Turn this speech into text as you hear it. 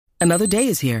Another day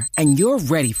is here, and you're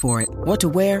ready for it. What to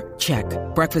wear? Check.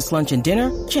 Breakfast, lunch, and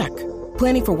dinner? Check.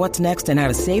 Planning for what's next and how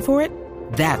to save for it?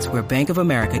 That's where Bank of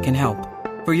America can help.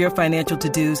 For your financial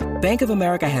to-dos, Bank of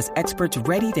America has experts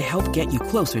ready to help get you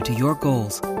closer to your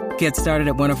goals. Get started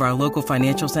at one of our local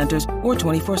financial centers or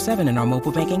 24/7 in our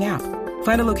mobile banking app.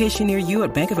 Find a location near you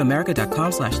at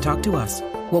bankofamerica.com/talktous.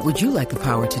 What would you like the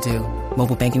power to do?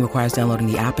 Mobile banking requires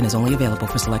downloading the app and is only available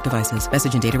for select devices.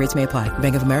 Message and data rates may apply.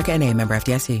 Bank of America N.A., member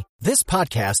FDIC. This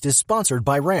podcast is sponsored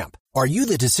by Ramp. Are you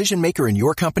the decision maker in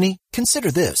your company? Consider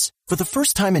this. For the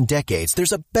first time in decades,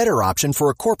 there's a better option for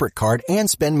a corporate card and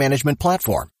spend management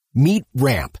platform. Meet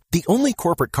Ramp, the only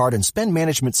corporate card and spend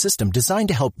management system designed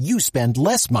to help you spend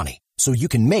less money so you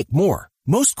can make more.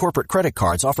 Most corporate credit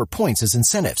cards offer points as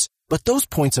incentives, but those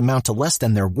points amount to less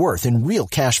than their worth in real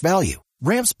cash value.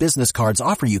 Ramp's business cards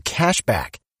offer you cash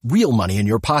back, real money in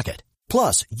your pocket.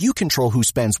 Plus, you control who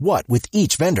spends what with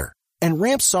each vendor. And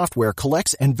Ramp software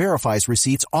collects and verifies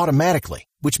receipts automatically,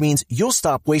 which means you'll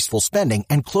stop wasteful spending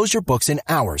and close your books in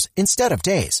hours instead of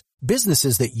days.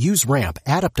 Businesses that use Ramp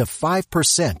add up to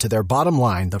 5% to their bottom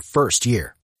line the first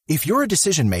year. If you're a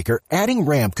decision maker, adding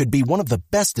Ramp could be one of the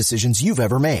best decisions you've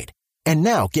ever made. And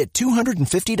now get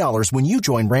 $250 when you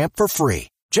join Ramp for free.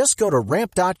 Just go to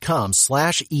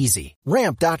ramp.com/easy.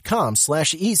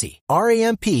 Ramp.com/easy.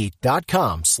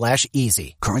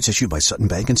 RAMP.com/easy. Cards issued by Sutton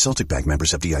Bank and Celtic Bank,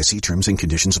 members FDIC. Terms and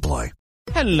conditions apply.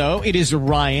 Hello, it is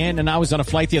Ryan, and I was on a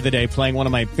flight the other day playing one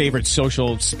of my favorite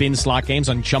social spin slot games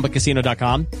on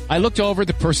ChumbaCasino.com. I looked over at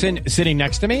the person sitting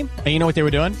next to me, and you know what they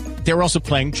were doing? They were also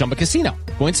playing Chumba Casino.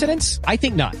 Coincidence? I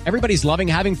think not. Everybody's loving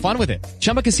having fun with it.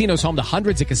 Chumba Casino is home to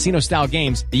hundreds of casino-style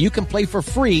games that you can play for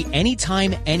free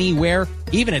anytime, anywhere,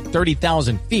 even at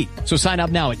 30,000 feet. So sign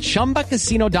up now at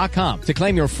ChumbaCasino.com to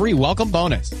claim your free welcome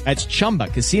bonus. That's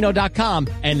ChumbaCasino.com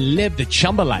and live the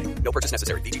Chumba life. No purchase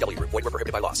necessary. VGW. Void where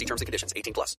prohibited by law. See terms and conditions.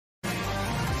 18+.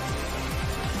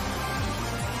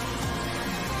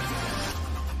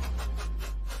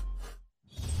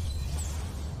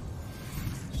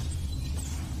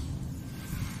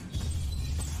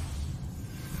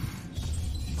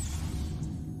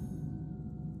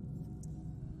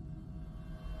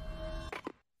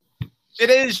 It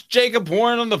is Jacob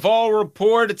Warren on the Vol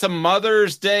Report. It's a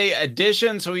Mother's Day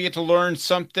edition, so we get to learn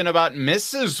something about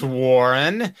Mrs.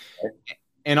 Warren.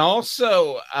 And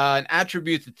also an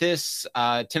attribute that this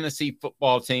Tennessee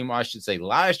football team, or I should say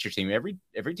last year's team, every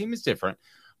team is different,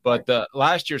 but the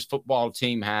last year's football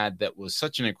team had that was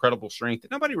such an incredible strength that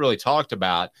nobody really talked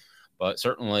about, but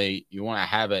certainly you want to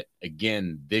have it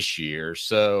again this year.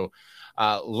 So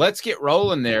let's get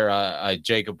rolling there,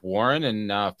 Jacob Warren.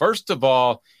 And first of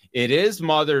all, it is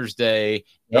Mother's Day,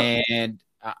 yep. And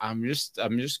I'm just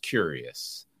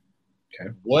curious. Okay.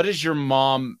 What does your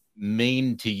mom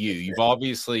mean to you? You've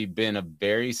obviously been a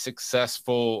very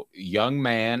successful young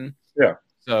man. Yeah.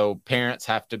 So parents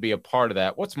have to be a part of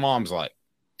that. What's mom's like?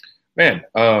 Man,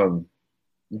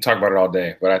 we talk about it all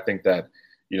day, but I think that,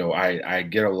 I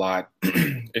get a lot.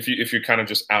 if you're kind of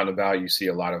just out and about, you see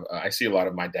a lot of, I see a lot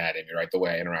of my dad in me, right? The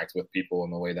way I interact with people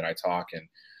and the way that I talk. And,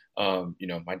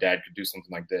 my dad could do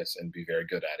something like this and be very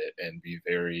good at it and be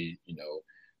very,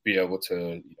 be able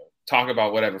to, talk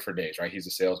about whatever for days, right? He's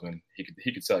a salesman.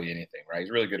 He could sell you anything, right?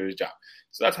 He's really good at his job.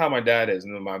 So that's how my dad is.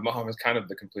 And then my mom is kind of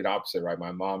the complete opposite, right?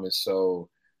 My mom is so,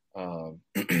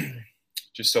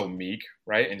 just so meek,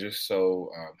 right? And just so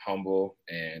humble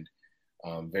and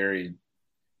very,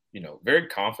 very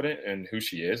confident in who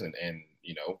she is. And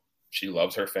she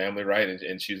loves her family, right?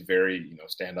 And she's very,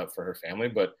 stand up for her family,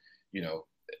 but,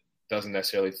 doesn't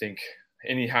necessarily think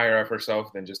any higher of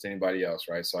herself than just anybody else,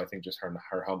 right? So I think just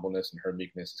her humbleness and her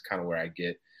meekness is kind of where I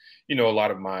get, a lot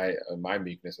of my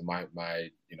meekness and my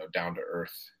down to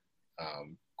earth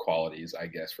qualities, I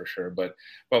guess, for sure. But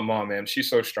mom, man, she's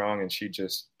so strong, and she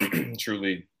just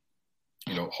truly,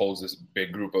 holds this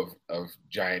big group of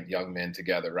giant young men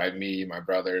together, right? Me, my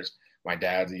brothers, my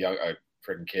dad's a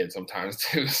freaking kid sometimes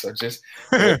too. So just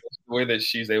the way that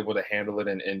she's able to handle it,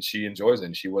 and she enjoys it,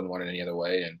 and she wouldn't want it any other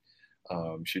way. And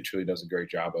she truly does a great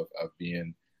job of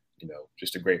being,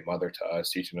 just a great mother to us,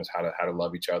 teaching us how to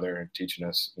love each other, and teaching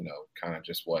us, kind of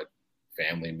just what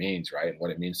family means, right? And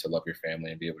what it means to love your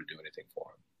family and be able to do anything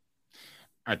for them.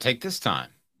 I take this time.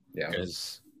 Yeah.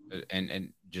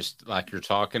 And just like you're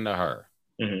talking to her,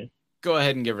 mm-hmm. Go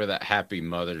ahead and give her that happy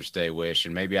Mother's Day wish,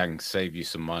 and maybe I can save you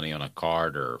some money on a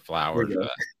card or flowers.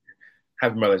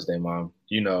 Happy Mother's Day, Mom.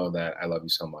 You know that I love you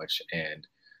so much, and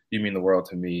you mean the world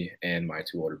to me and my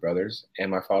two older brothers and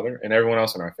my father and everyone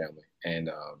else in our family. And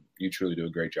you truly do a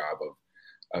great job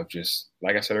of just,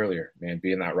 like I said earlier, man,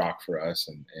 being that rock for us,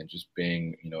 and just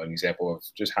being, an example of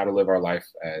just how to live our life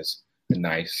as a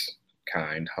nice,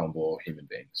 kind, humble human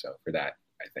being. So for that,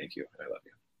 I thank you and I love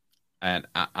you. And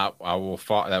I will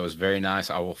follow. That was very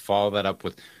nice. I will follow that up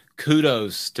with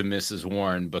kudos to Mrs.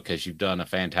 Warren, because you've done a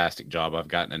fantastic job. I've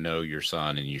gotten to know your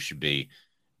son, and you should be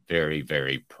very,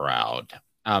 very proud.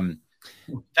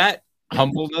 That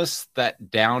humbleness,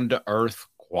 that down to earth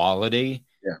quality.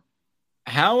 Yeah.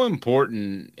 How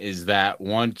important is that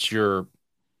once you're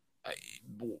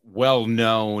well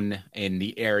known in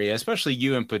the area, especially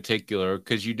you in particular,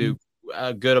 because you do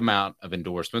a good amount of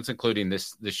endorsements, including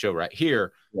this show right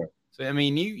here. Yeah. So, I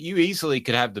mean, you easily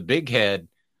could have the big head,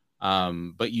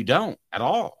 but you don't at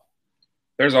all.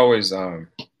 There's always,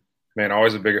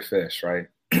 always a bigger fish, right?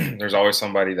 There's always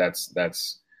somebody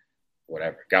that's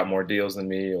whatever, got more deals than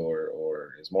me,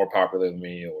 or is more popular than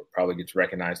me, or probably gets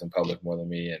recognized in public more than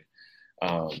me. And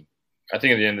I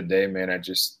think at the end of the day, man, I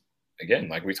just, again,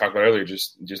 like we talked about earlier,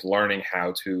 just learning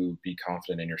how to be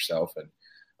confident in yourself and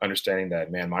understanding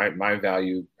that, man, my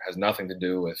value has nothing to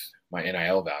do with my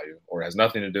NIL value, or has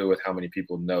nothing to do with how many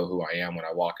people know who I am when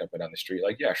I walk up and down the street.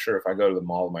 Like, yeah, sure, if I go to the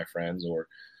mall with my friends or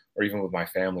even with my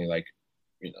family, like,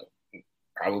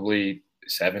 probably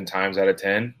 7 times out of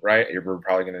 10, right, you're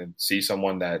probably going to see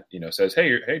someone that, says,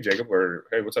 hey Jacob, or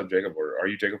hey, what's up, Jacob, or are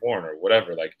you Jacob Warren, or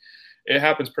whatever. Like, it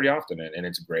happens pretty often, and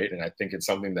it's great. And I think it's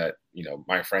something that,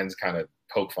 my friends kind of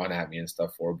poke fun at me and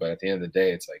stuff for, but at the end of the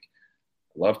day, it's like,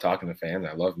 I love talking to fans.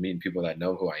 I love meeting people that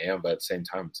know who I am, but at the same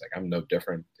time, it's like, I'm no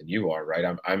different than you are, right?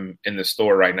 I'm in the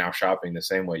store right now shopping the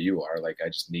same way you are. Like, I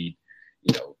just need,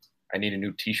 I need a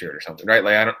new T-shirt or something, right?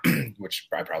 Like, I don't, which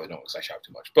I probably don't because I shop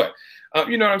too much, but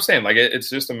you know what I'm saying? Like, it's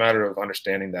just a matter of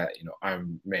understanding that,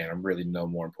 I'm really no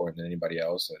more important than anybody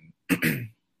else, and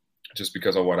just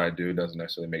because of what I do doesn't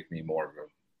necessarily make me more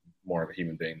of a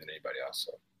human being than anybody else.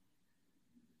 So,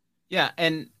 yeah,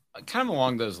 and kind of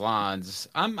along those lines,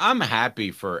 I'm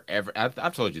happy for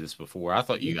I've told you this before. I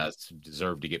thought you guys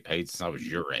deserved to get paid since I was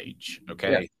your age.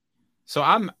 Okay. Yeah. So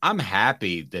I'm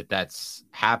happy that that's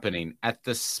happening.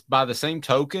 By the same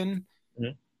token,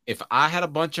 if I had a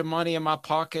bunch of money in my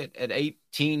pocket at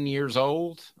 18 years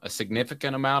old, a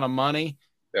significant amount of money,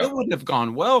 it wouldn't have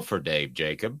gone well for Dave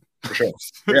Jacob. For sure.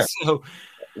 Yeah. So,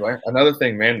 right. Another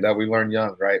thing, man, that we learned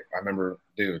young, right? I remember,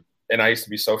 dude, and I used to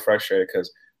be so frustrated because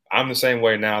I'm the same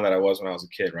way now that I was when I was a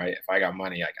kid, right? If I got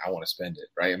money, like, I want to spend it,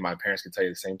 right? And my parents could tell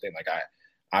you the same thing. Like,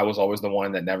 I was always the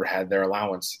one that never had their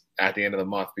allowance at the end of the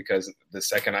month, because the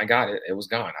second I got it, it was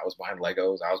gone. I was buying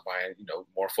Legos. I was buying,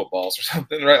 more footballs or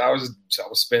something, right? I was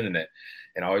spending it.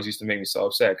 And it always used to make me so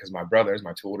upset because my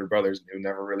 2 older brothers, who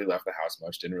never really left the house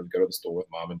much, didn't really go to the store with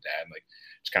mom and dad, like,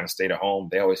 just kind of stayed at home.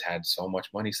 They always had so much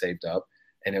money saved up.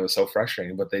 And it was so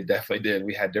frustrating, but they definitely did.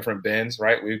 We had different bins,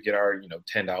 right? We would get our,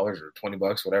 $10 or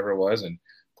 $20, whatever it was. And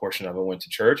a portion of it went to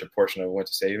church, a portion of it went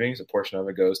to savings, a portion of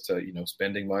it goes to,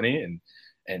 spending money.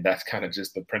 And that's kind of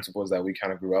just the principles that we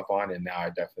kind of grew up on. And now I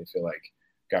definitely feel like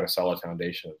got a solid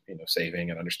foundation of, saving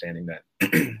and understanding that,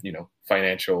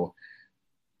 financial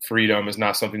freedom is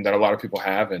not something that a lot of people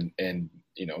have. And,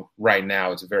 right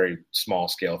now it's a very small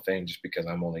scale thing just because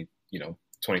I'm only,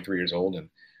 23 years old, and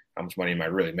how much money am I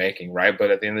really making, right? But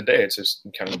at the end of the day, it's just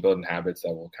kind of building habits that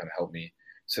will kind of help me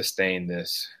sustain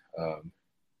this, I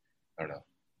don't know,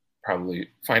 probably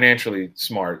financially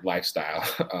smart lifestyle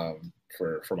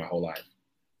for my whole life.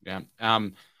 Yeah.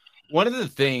 One of the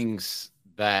things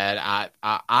that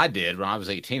I did when I was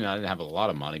 18, I didn't have a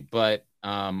lot of money, but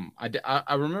I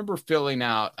remember filling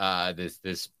out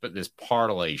this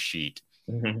parlay sheet,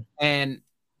 and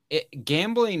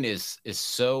gambling is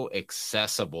so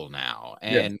accessible now,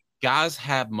 and guys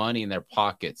have money in their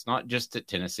pockets, not just at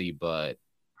Tennessee, but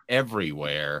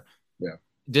everywhere. Yeah.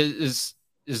 Does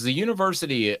the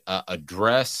university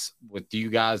address with you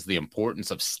guys the importance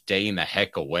of staying the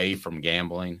heck away from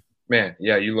gambling? Man,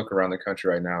 yeah, you look around the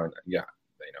country right now, and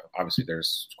obviously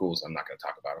there's schools, I'm not going to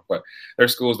talk about them, but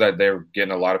there's schools that they're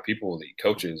getting a lot of people, the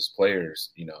coaches, players,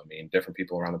 different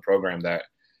people around the program that,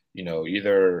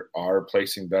 either are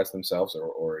placing bets themselves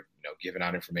or giving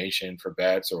out information for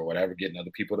bets or whatever, getting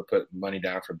other people to put money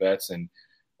down for bets. And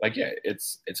like, yeah,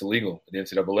 it's illegal. The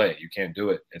NCAA, you can't do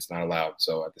it. It's not allowed.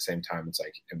 So at the same time, it's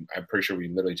like, I'm pretty sure we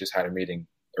literally just had a meeting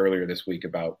earlier this week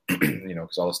about,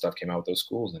 because all this stuff came out with those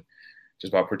schools, and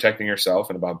just about protecting yourself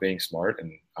and about being smart.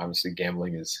 And obviously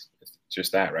gambling is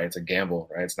just that, right? It's a gamble,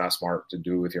 right? It's not smart to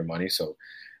do with your money. So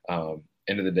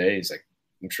end of the day, it's like,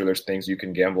 I'm sure there's things you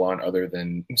can gamble on other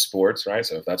than sports, right?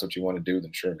 So if that's what you want to do,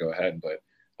 then sure, go ahead. But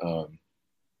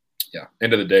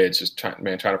end of the day, it's just trying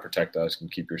to protect us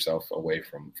and keep yourself away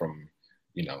from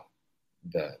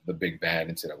the big bad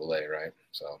NCAA, right?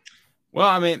 So, well,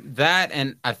 I mean that,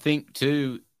 and I think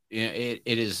too, it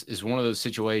is one of those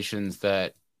situations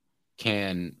that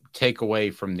can take away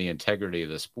from the integrity of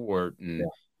the sport.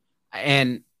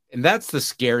 And that's the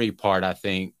scary part, I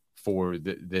think, for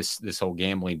this whole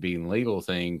gambling being legal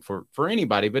thing for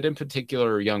anybody, but in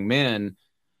particular young men,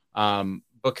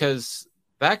 because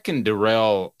that can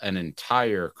derail an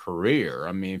entire career.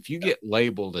 I mean, if you get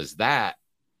labeled as that,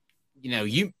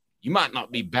 you might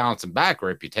not be bouncing back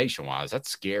reputation wise. That's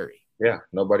scary. Yeah.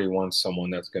 Nobody wants someone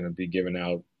that's going to be giving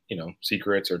out,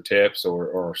 secrets or tips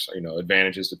or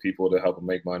advantages to people to help them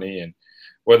make money, and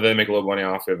whether they make a little money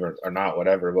off it or not,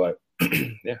 whatever. But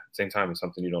yeah, at the same time, it's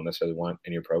something you don't necessarily want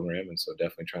in your program. And so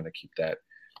definitely trying to keep that,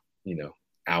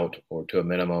 out or to a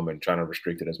minimum and trying to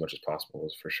restrict it as much as possible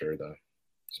is for sure the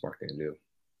smart thing to do.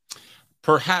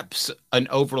 Perhaps an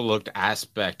overlooked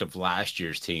aspect of last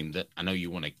year's team that I know you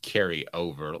want to carry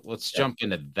over. Let's jump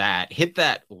into that. Hit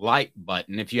that like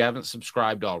button. If you haven't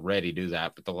subscribed already, do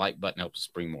that. But the like button helps us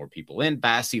bring more people in.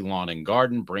 Basse Lawn and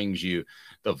Garden brings you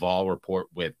the Vol Report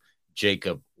with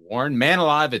Jacob Warren. Man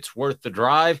alive, it's worth the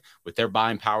drive. With their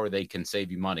buying power, they can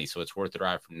save you money. So it's worth the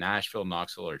drive from Nashville,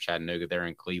 Knoxville, or Chattanooga. They're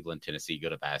in Cleveland, Tennessee. Go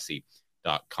to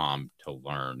Basse.com to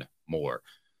learn more.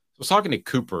 I was talking to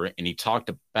Cooper, and he talked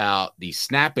about the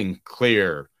snap and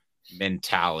clear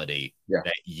mentality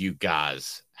that you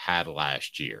guys had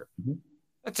last year. Mm-hmm.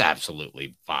 That's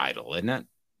absolutely vital, isn't it?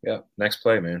 Yeah. Next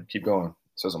play, man. Keep going. It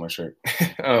says on my shirt.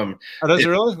 Does it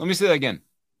really? Let me see that again.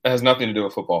 It has nothing to do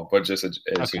with football, but it's just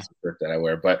a shirt that I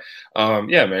wear. But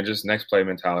yeah, man, just next play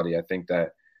mentality. I think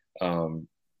that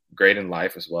great in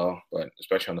life as well, but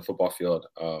especially on the football field.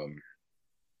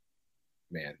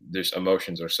 Man, there's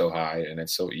emotions are so high, and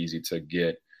it's so easy to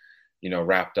get,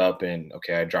 wrapped up in,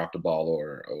 okay, I dropped a ball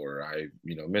or I,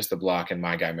 missed a block and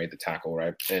my guy made the tackle,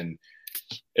 right? And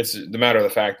it's the matter of the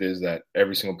fact is that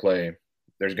every single play,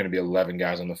 there's going to be 11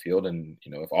 guys on the field. And,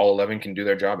 if all 11 can do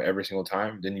their job every single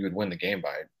time, then you would win the game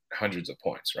by hundreds of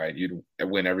points, right? You'd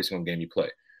win every single game you play.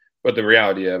 But the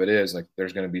reality of it is, like,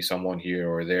 there's going to be someone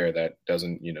here or there that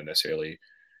doesn't, necessarily,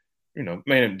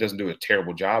 it doesn't do a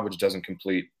terrible job, which doesn't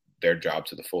complete their job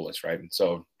to the fullest, right? And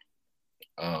so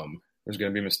there's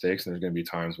going to be mistakes, and there's going to be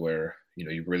times where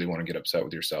you really want to get upset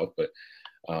with yourself, but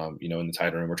in the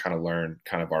tight room, we're trying to learn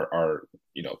kind of our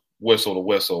whistle to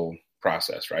whistle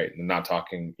process, right? And not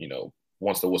talking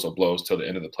once the whistle blows till the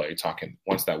end of the play, talking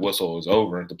once that whistle is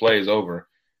over, the play is over,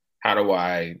 how do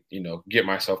I get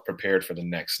myself prepared for the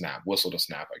next snap? Whistle to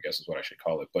snap, I guess is what I should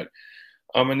call it. But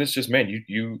and it's just, man,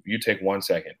 you take 1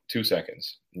 second, 2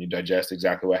 seconds, and you digest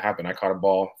exactly what happened. I caught a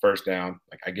ball, first down,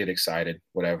 like I get excited,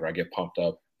 whatever, I get pumped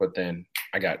up, but then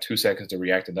I got 2 seconds to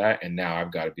react to that, and now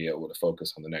I've got to be able to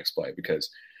focus on the next play because,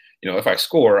 if I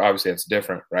score, obviously that's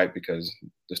different, right? Because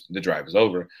the drive is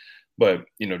over. But,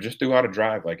 just throughout a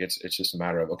drive, like it's just a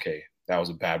matter of, okay, that was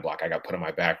a bad block. I got put on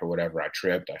my back or whatever. I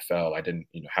tripped, I fell, I didn't,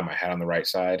 have my head on the right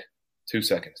side. 2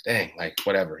 seconds, dang, like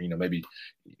whatever, maybe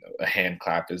a hand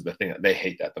clap is the thing that they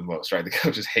hate that the most, right? The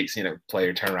coaches hate seeing a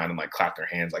player turn around and like clap their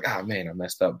hands like, oh man, I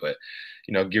messed up. But,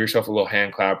 give yourself a little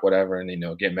hand clap, whatever,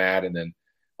 and, get mad. And then,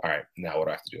 all right, now what do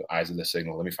I have to do? Eyes of the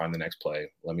signal. Let me find the next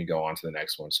play. Let me go on to the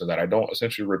next one so that I don't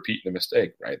essentially repeat the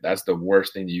mistake, right? That's the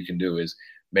worst thing that you can do is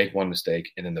make one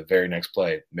mistake, and then the very next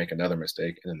play, make another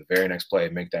mistake, and then the very next play,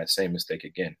 make that same mistake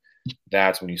again.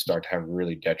 That's when you start to have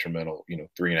really detrimental,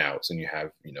 3 and outs, and you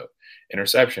have,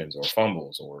 interceptions or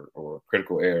fumbles or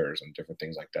critical errors and different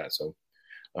things like that. So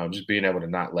just being able to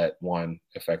not let one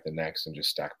affect the next and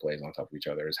just stack plays on top of each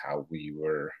other is how we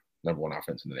were number one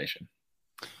offense in the nation.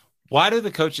 Why do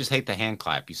the coaches hate the hand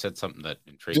clap? You said something that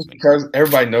intrigued me. Because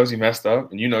everybody knows you messed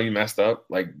up, and you messed up.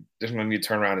 Like, there's no need to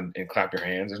turn around and clap your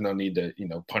hands. There's no need to,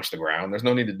 punch the ground. There's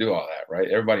no need to do all that, right?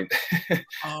 Everybody.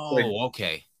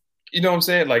 Okay. You know what I'm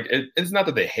saying? Like, it's not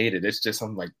that they hate it. It's just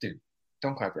something like, dude,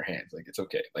 don't clap your hands. Like, it's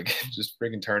okay. Like, just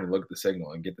freaking turn and look at the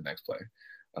signal and get the next play.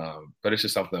 But it's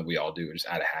just something that we all do, just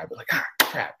out of habit. Like,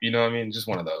 crap. You know what I mean? Just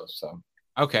one of those. So.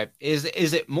 Okay. Is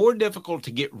it more difficult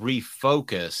to get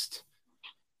refocused?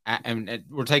 And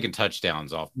we're taking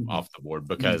touchdowns off the board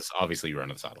because obviously you run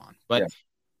to the sideline, but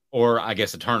or I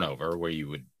guess a turnover where you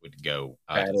would go.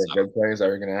 Good plays that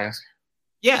you're going to ask.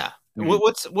 Yeah.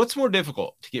 Mm-hmm. What's more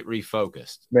difficult to get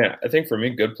refocused? Man, I think for me,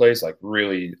 good plays, like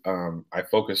really, I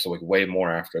focus like way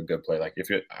more after a good play. Like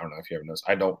I don't know if you ever noticed,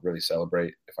 I don't really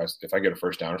celebrate if I get a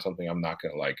first down or something. I'm not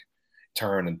going to like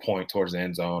turn and point towards the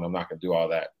end zone. I'm not going to do all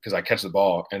that because I catch the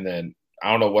ball and then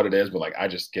I don't know what it is, but like I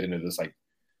just get into this like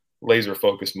laser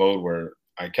focused mode where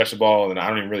I catch the ball and then I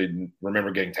don't even really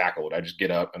remember getting tackled. I just get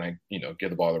up and I,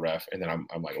 give the ball to the ref and then I'm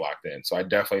like locked in. So I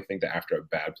definitely think that after a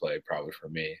bad play, probably for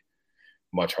me,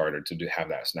 much harder to have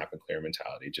that snap and clear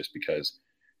mentality just because,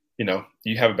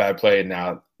 you have a bad play and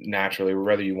now naturally,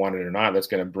 whether you want it or not, that's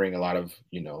going to bring a lot of,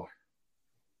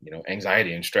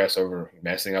 anxiety and stress over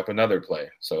messing up another play.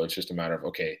 So it's just a matter of,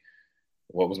 okay,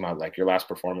 what was your last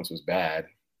performance was bad.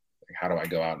 Like, how do I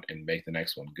go out and make the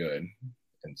next one good?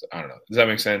 And so, I don't know. Does that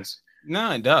make sense?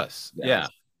 No, it does. Yeah.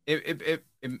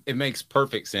 It makes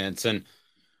perfect sense. And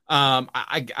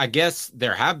I guess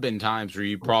there have been times where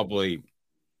you probably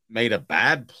made a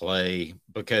bad play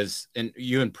because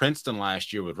you and Princeton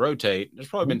last year would rotate. There's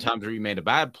probably been times where you made a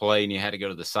bad play and you had to go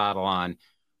to the sideline.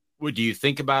 Would you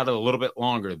think about it a little bit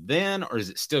longer then, or is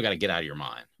it still got to get out of your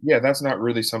mind? Yeah, that's not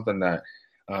really something that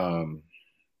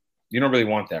you don't really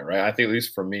want that, right? I think at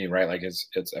least for me, right? Like it's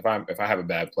if I have a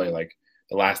bad play, like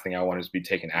the last thing I want is to be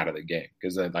taken out of the game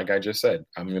because, like I just said,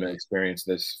 I'm going to experience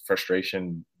this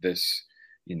frustration, this,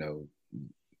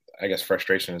 I guess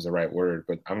frustration is the right word,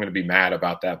 but I'm going to be mad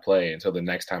about that play until the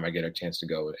next time I get a chance to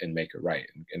go and make it right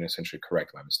and essentially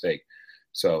correct my mistake.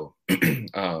 So,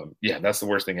 that's the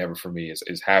worst thing ever for me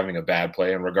is having a bad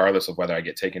play. And regardless of whether I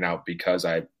get taken out because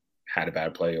I had a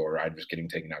bad play or I'm just getting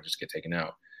taken out, just get taken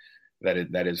out,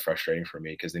 that is frustrating for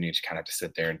me because then you just kind of have to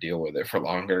sit there and deal with it for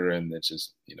longer. And it's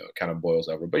just, it kind of boils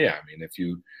over. But yeah, I mean, if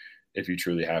you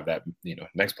truly have that,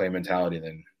 next play mentality,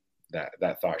 then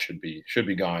that thought should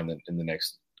be gone in the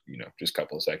next, just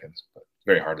couple of seconds, but it's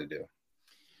very hard to do.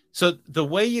 So the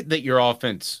way that your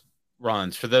offense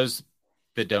runs, for those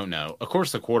that don't know, of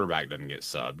course, the quarterback doesn't get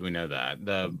subbed. We know that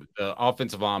the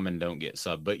offensive linemen don't get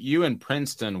subbed, but you and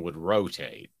Princeton would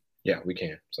rotate. Yeah, we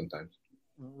can sometimes.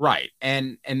 Right.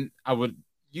 And I would,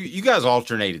 you guys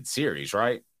alternated series,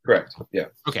 right? Correct. Yeah.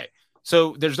 Okay.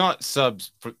 So there's not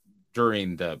subs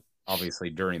during the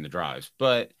drives,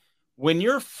 but when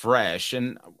you're fresh,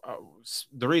 and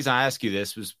the reason I ask you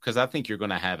this was because I think you're going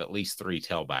to have at least 3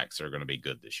 tailbacks that are going to be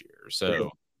good this year.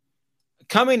 So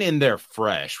coming in there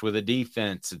fresh with a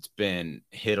defense that's been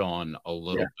hit on a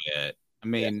little bit, I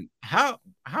mean, how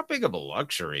big of a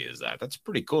luxury is that? That's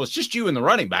pretty cool. It's just you and the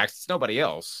running backs. It's nobody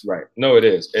else. Right. No, it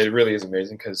is. It really is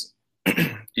amazing because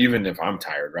even if I'm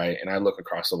tired, right, and I look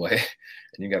across the way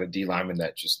and you got a D lineman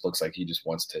that just looks like he just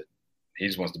wants to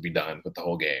be done with the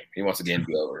whole game. He wants the game to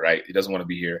be over, right? He doesn't want to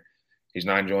be here. He's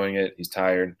not enjoying it. He's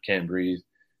tired, can't breathe.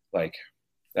 Like,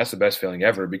 that's the best feeling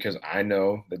ever because I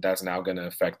know that that's now going to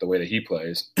affect the way that he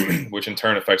plays, which in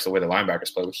turn affects the way the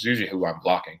linebackers play, which is usually who I'm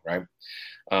blocking, right?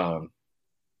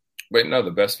 But no,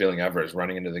 the best feeling ever is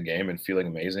running into the game and feeling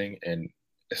amazing, and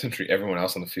essentially everyone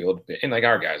else on the field, and like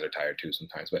our guys are tired too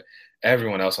sometimes, but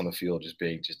everyone else on the field just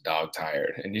being just dog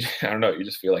tired. And I don't know, you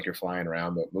just feel like you're flying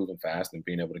around, but moving fast and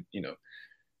being able to,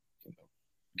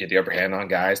 get the upper hand on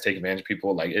guys, take advantage of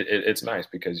people. Like it's nice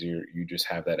because you just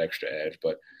have that extra edge.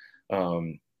 But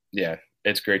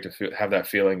it's great to have that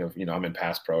feeling of, I'm in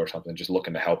pass pro or something, just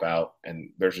looking to help out. And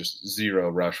there's just zero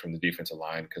rush from the defensive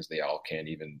line because they all can't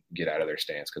even get out of their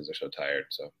stance because they're so tired.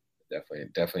 So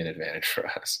definitely an advantage for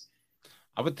us.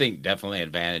 I would think definitely an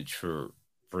advantage for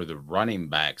the running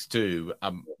backs too.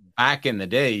 Back in the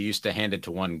day, you used to hand it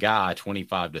to one guy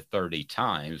 25 to 30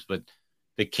 times, but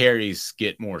the carries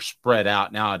get more spread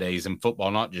out nowadays in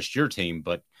football, not just your team,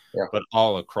 but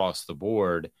all across the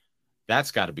board.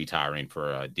 That's got to be tiring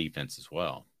for a defense as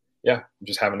well. Yeah,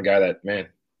 just having a guy that, man,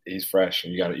 he's fresh,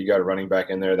 and you got a running back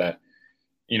in there that,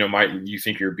 you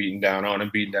think you're beating down on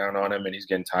him, and he's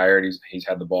getting tired. He's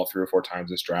had the ball 3 or 4 times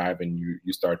this drive, and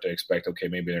you start to expect, okay,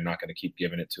 maybe they're not going to keep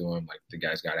giving it to him. Like, the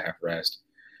guy's got to have rest.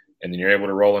 And then you're able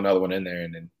to roll another one in there,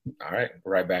 and then, all right,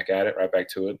 right back at it, right back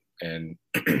to it. And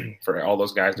for all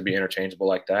those guys to be interchangeable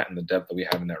like that, and the depth that we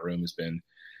have in that room has been,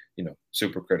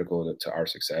 super critical to our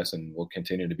success, and will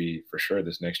continue to be for sure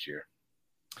this next year.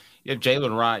 You have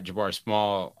Jalen Wright, Jabari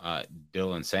Small,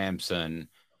 Dylan Sampson.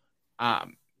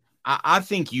 I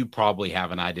think you probably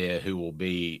have an idea who will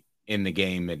be in the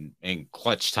game in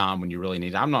clutch time when you really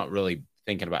need it. I'm not really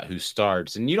thinking about who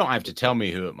starts, and you don't have to tell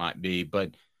me who it might be,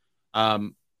 but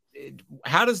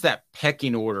how does that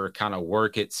pecking order kind of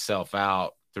work itself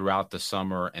out throughout the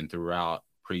summer and throughout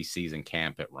preseason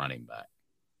camp at running back?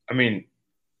 I mean,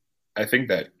 I think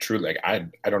that truly, like,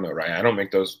 I don't know, right? I don't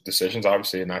make those decisions,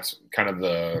 obviously, and that's kind of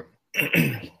the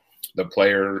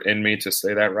player in me to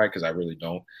say that, right? Because I really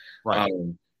don't. Right.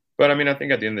 But I mean, I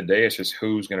think at the end of the day, it's just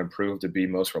who's going to prove to be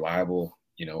most reliable,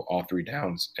 all 3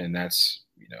 downs, and that's,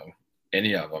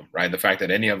 any of them, right? The fact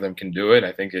that any of them can do it,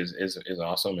 I think is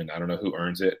awesome, and I don't know who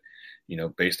earns it,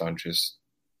 based on just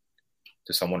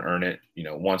does someone earn it,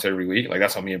 once every week? Like,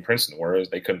 that's how me and Princeton were, is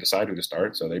they couldn't decide who to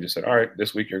start. So they just said, all right,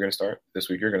 this week you're going to start. This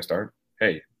week you're going to start.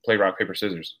 Hey, play rock, paper,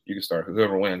 scissors. You can start.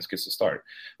 Whoever wins gets to start.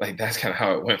 Like, that's kind of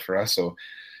how it went for us. So,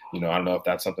 I don't know if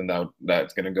that's something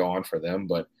that's going to go on for them.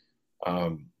 But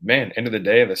man, end of the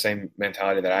day, the same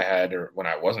mentality that I had or when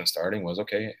I wasn't starting was,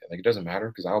 okay, like it doesn't matter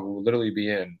because I will literally be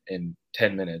in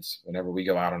 10 minutes whenever we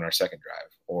go out on our second drive.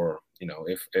 Or, you know,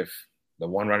 if the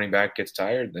one running back gets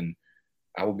tired, then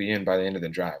I will be in by the end of the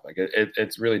drive. Like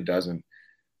it really doesn't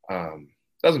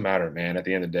matter, man, at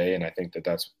the end of the day. And I think that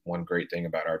that's one great thing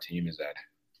about our team is that,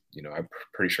 you know, I'm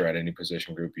pretty sure at any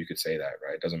position group you could say that,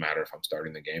 right? It doesn't matter if I'm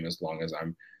starting the game as long as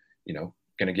I'm, you know,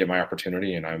 going to get my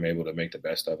opportunity and I'm able to make the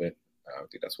best of it. I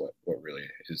think that's what really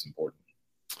is important.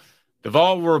 The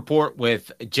Vol Report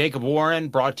with Jacob Warren,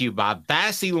 brought to you by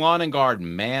Bassey Lawn and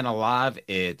Garden. Man alive,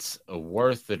 it's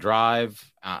worth the drive.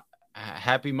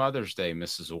 Happy Mother's Day,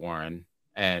 Mrs. Warren.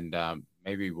 And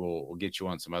maybe we'll get you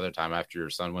on some other time after your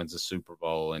son wins the Super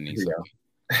Bowl. And he's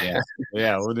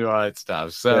yeah, we'll do all that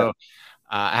stuff. So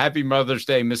happy Mother's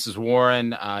Day, Mrs.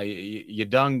 Warren. You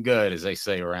done good, as they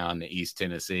say around East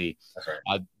Tennessee. That's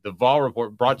right. The Vol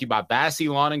Report brought to you by Bassey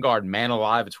Lawn and Garden. Man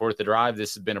alive, it's worth the drive.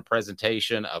 This has been a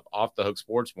presentation of Off the Hook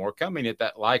Sports. More coming. Hit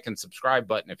that like and subscribe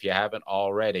button if you haven't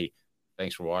already.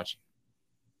 Thanks for watching.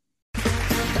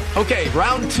 Okay,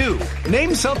 round two.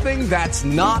 Name something that's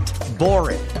not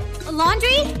boring. A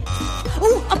laundry?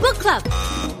 Ooh, a book club.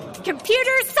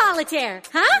 Computer solitaire,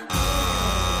 huh?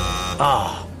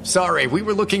 Ah, sorry, we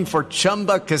were looking for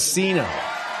Chumba Casino.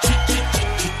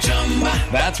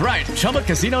 That's right,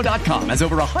 ChumbaCasino.com has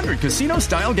over 100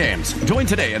 casino-style games. Join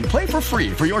today and play for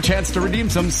free for your chance to redeem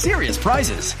some serious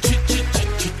prizes.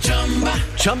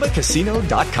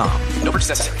 ChumbaCasino.com. No purchase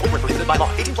necessary. Void where prohibited by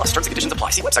law. 18+ terms and conditions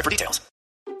apply. See website for details.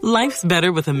 Life's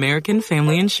better with American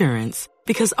Family Insurance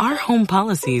because our home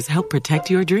policies help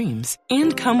protect your dreams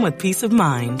and come with peace of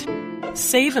mind.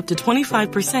 Save up to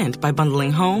 25% by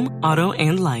bundling home, auto,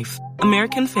 and life.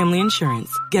 American Family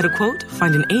Insurance. Get a quote,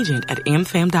 find an agent at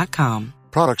amfam.com.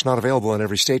 Products not available in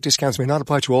every state. Discounts may not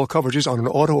apply to all coverages on an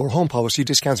auto or home policy.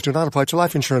 Discounts do not apply to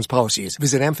life insurance policies.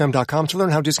 Visit amfam.com to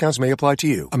learn how discounts may apply to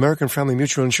you. American Family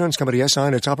Mutual Insurance Company, SI,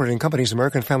 and its operating companies,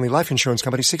 American Family Life Insurance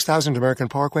Company, 6000 American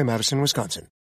Parkway, Madison, Wisconsin.